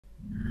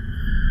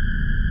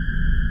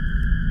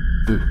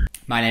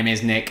My name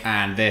is Nick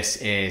and this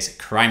is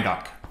Crime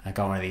Doc. I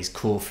got one of these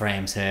cool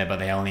frames here, but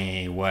they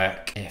only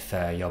work if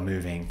you're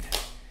moving.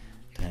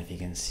 Don't know if you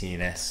can see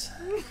this.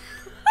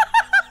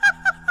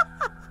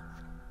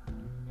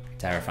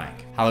 Terrifying.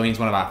 Halloween's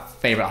one of our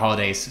favorite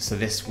holidays, so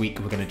this week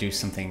we're gonna do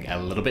something a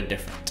little bit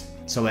different.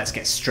 So let's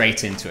get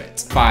straight into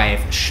it.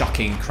 5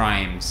 shocking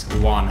crimes,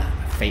 1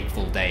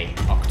 fateful day,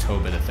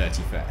 October the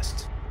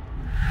 31st.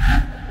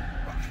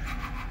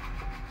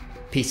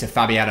 Peter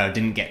Fabiano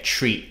didn't get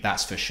treat,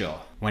 that's for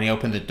sure. When he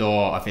opened the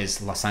door of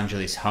his Los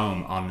Angeles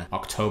home on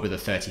October the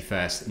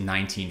 31st,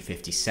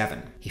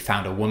 1957, he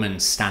found a woman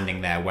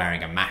standing there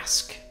wearing a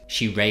mask.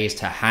 She raised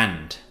her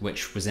hand,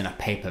 which was in a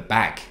paper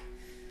bag.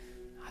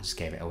 I just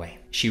gave it away.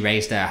 She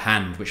raised her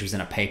hand, which was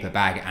in a paper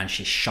bag, and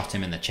she shot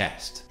him in the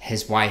chest.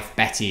 His wife,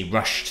 Betty,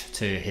 rushed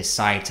to his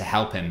side to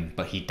help him,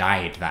 but he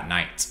died that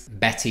night.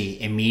 Betty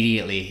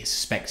immediately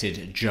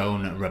suspected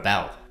Joan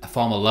Rebel, a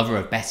former lover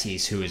of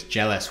Betty's who was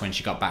jealous when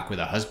she got back with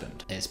her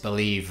husband. It's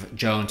believed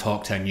Joan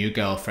talked her new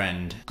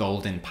girlfriend,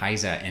 Golden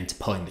Pizer, into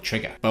pulling the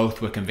trigger.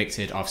 Both were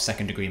convicted of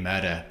second-degree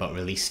murder, but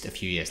released a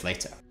few years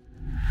later.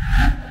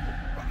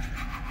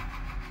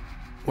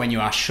 When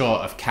you are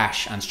short of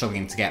cash and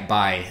struggling to get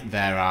by,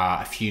 there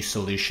are a few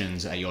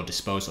solutions at your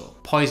disposal.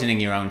 Poisoning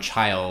your own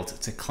child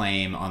to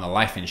claim on the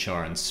life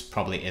insurance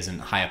probably isn't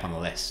high up on the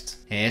list.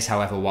 It is,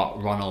 however,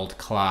 what Ronald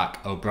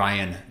Clark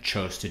O'Brien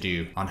chose to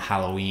do on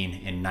Halloween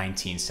in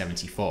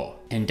 1974.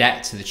 In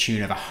debt to the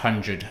tune of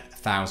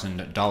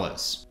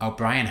 $100,000,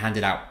 O'Brien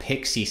handed out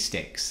pixie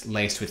sticks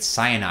laced with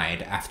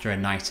cyanide after a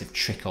night of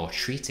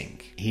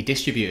trick-or-treating. He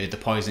distributed the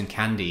poison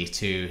candy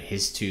to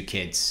his 2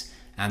 kids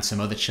and some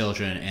other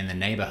children in the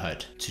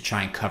neighborhood to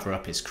try and cover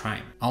up his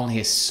crime. Only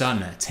his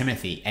son,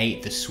 Timothy,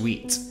 ate the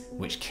sweet,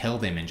 which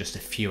killed him in just a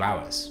few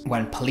hours.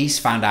 When police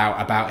found out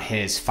about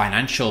his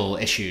financial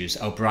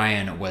issues,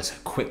 O'Brien was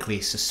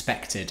quickly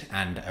suspected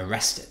and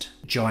arrested.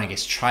 During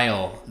his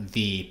trial,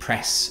 the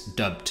press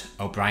dubbed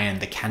O'Brien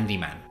the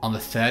Candyman. On the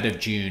 3rd of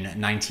June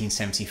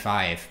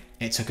 1975,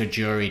 it took a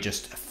jury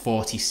just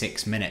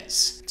 46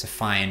 minutes to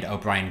find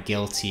O'Brien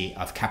guilty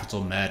of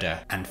capital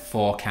murder and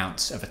 4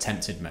 counts of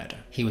attempted murder.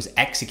 He was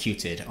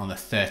executed on the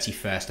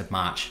 31st of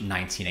March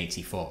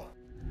 1984.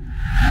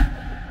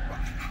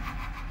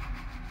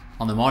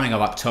 On the morning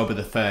of October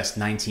the 1st,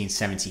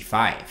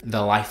 1975,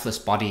 the lifeless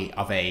body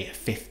of a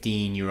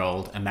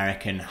 15-year-old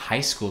American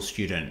high school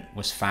student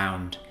was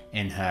found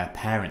in her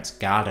parents'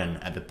 garden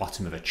at the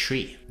bottom of a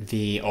tree.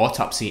 The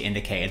autopsy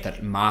indicated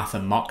that Martha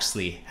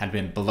Moxley had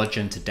been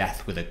bludgeoned to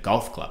death with a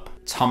golf club.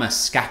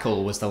 Thomas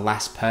Skakel was the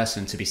last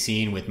person to be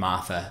seen with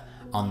Martha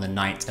on the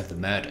night of the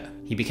murder.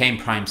 He became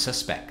prime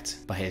suspect,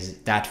 but his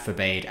dad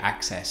forbade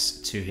access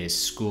to his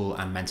school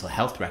and mental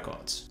health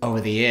records.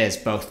 Over the years,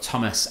 both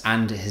Thomas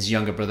and his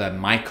younger brother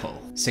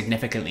Michael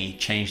significantly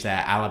changed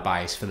their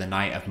alibis for the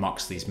night of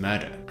Moxley's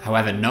murder.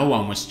 However, no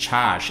one was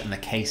charged and the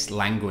case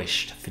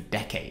languished for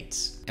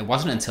decades. It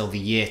wasn't until the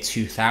year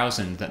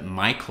 2000 that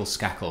Michael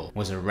Skakel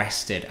was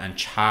arrested and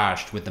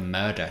charged with the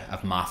murder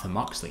of Martha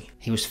Moxley.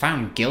 He was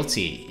found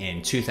guilty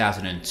in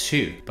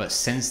 2002, but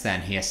since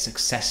then he has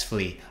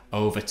successfully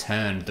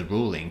overturned the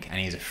ruling and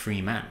he is a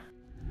free man.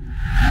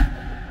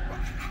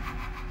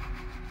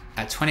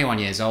 At 21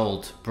 years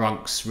old,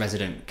 Bronx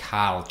resident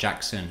Carl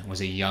Jackson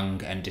was a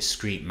young and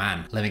discreet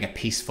man living a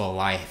peaceful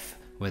life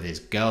with his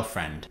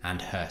girlfriend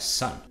and her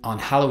son. On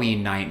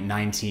Halloween night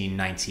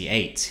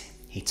 1998,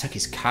 he took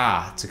his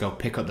car to go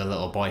pick up the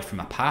little boy from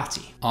a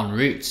party. En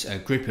route, a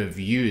group of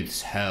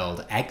youths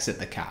hurled eggs at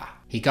the car.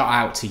 He got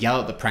out to yell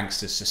at the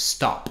pranksters to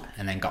stop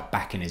and then got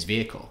back in his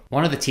vehicle.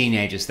 One of the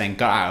teenagers then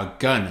got out a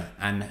gun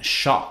and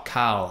shot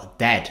Carl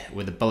dead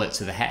with a bullet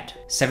to the head.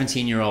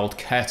 17-year-old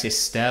Curtis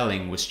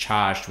Sterling was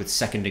charged with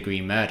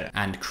second-degree murder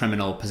and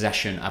criminal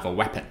possession of a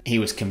weapon. He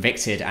was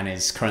convicted and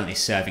is currently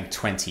serving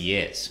 20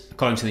 years.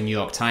 According to the New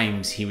York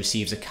Times, he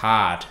receives a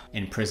card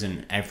in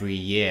prison every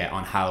year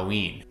on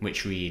Halloween,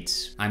 which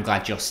reads, "I'm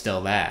glad you're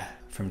still there,"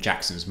 from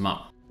Jackson's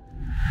mum.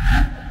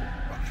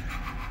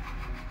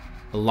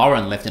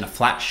 Lauren lived in a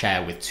flat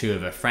share with 2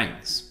 of her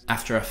friends.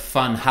 After a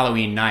fun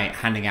Halloween night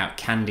handing out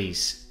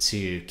candies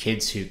to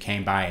kids who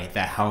came by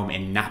their home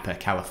in Napa,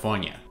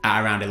 California,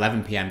 at around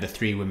 11 p.m. the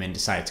 3 women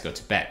decided to go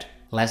to bed.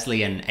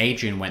 Leslie and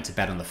Adrian went to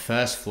bed on the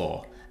 1st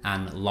floor,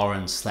 and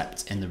Lauren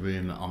slept in the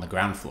room on the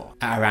ground floor.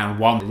 At around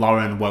 1,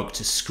 Lauren woke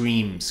to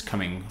screams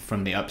coming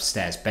from the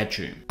upstairs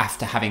bedroom.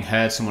 After having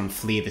heard someone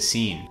flee the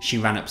scene, she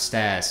ran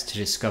upstairs to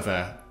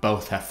discover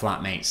both her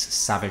flatmates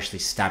savagely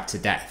stabbed to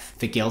death.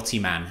 The guilty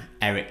man,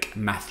 Eric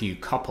Matthew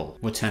Koppel,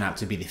 would turn out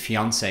to be the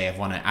fiance of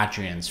one of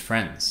Adrian's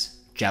friends,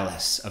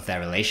 jealous of their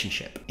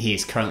relationship. He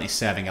is currently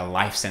serving a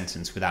life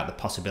sentence without the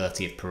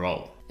possibility of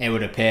parole. It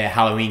would appear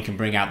Halloween can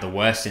bring out the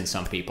worst in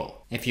some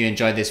people. If you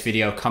enjoyed this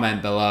video,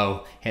 comment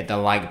below, hit the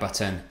like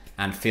button,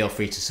 and feel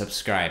free to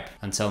subscribe.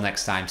 Until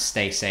next time,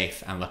 stay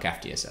safe and look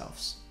after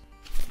yourselves.